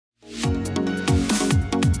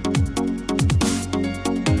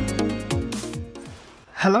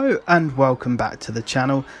Hello and welcome back to the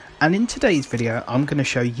channel, and in today's video I'm going to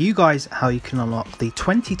show you guys how you can unlock the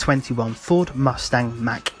 2021 Ford Mustang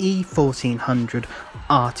Mach-E 1400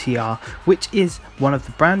 RTR, which is one of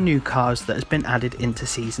the brand new cars that has been added into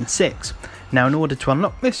Season 6. Now in order to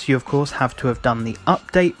unlock this, you of course have to have done the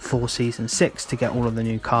update for Season 6 to get all of the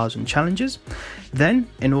new cars and challenges. Then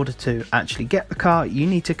in order to actually get the car, you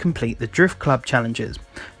need to complete the Drift Club challenges.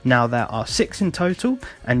 Now there are 6 in total,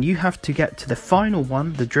 and you have to get to the final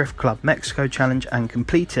one, the Drift Club Mexico challenge, and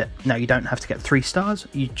complete it. Now you don't have to get 3 stars,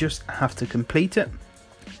 you just have to complete it,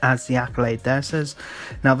 as the accolade there says.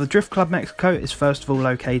 Now the Drift Club Mexico is first of all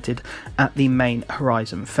located at the main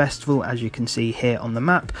Horizon Festival, as you can see here on the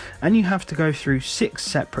map, and you have to go through 6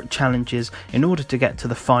 separate challenges in order to get to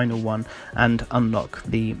the final one and unlock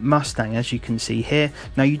the Mustang, as you can see here.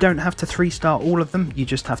 Now you don't have to 3-star all of them, you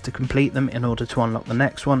just have to complete them in order to unlock the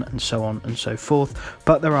next one, and so on and so forth,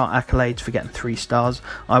 but there are accolades for getting 3 stars.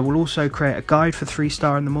 I will also create a guide for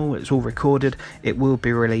 3-starring them all. It's all recorded, it will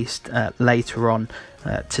be released later on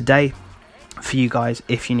today for you guys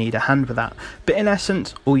if you need a hand with that. But in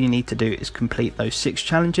essence, all you need to do is complete those 6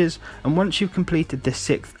 challenges, and once you've completed this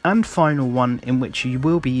 6th and final one, in which you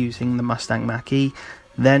will be using the Mustang Mach-E,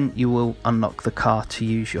 then you will unlock the car to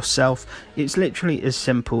use yourself. It's literally as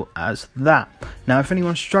simple as that. Now if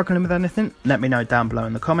anyone's struggling with anything, let me know down below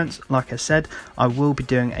in the comments. Like I said, I will be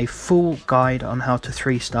doing a full guide on how to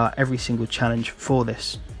 3-star every single challenge for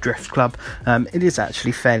this Drift Club. It is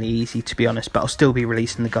actually fairly easy, to be honest, but I'll still be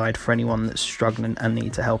releasing the guide for anyone that's struggling and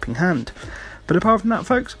needs a helping hand. But apart from that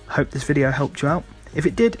folks, I hope this video helped you out. If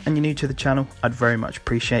it did and you're new to the channel, I'd very much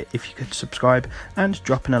appreciate if you could subscribe, and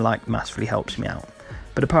dropping a like massively helps me out.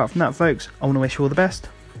 But apart from that folks, I want to wish you all the best,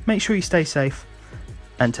 make sure you stay safe,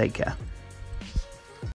 and take care.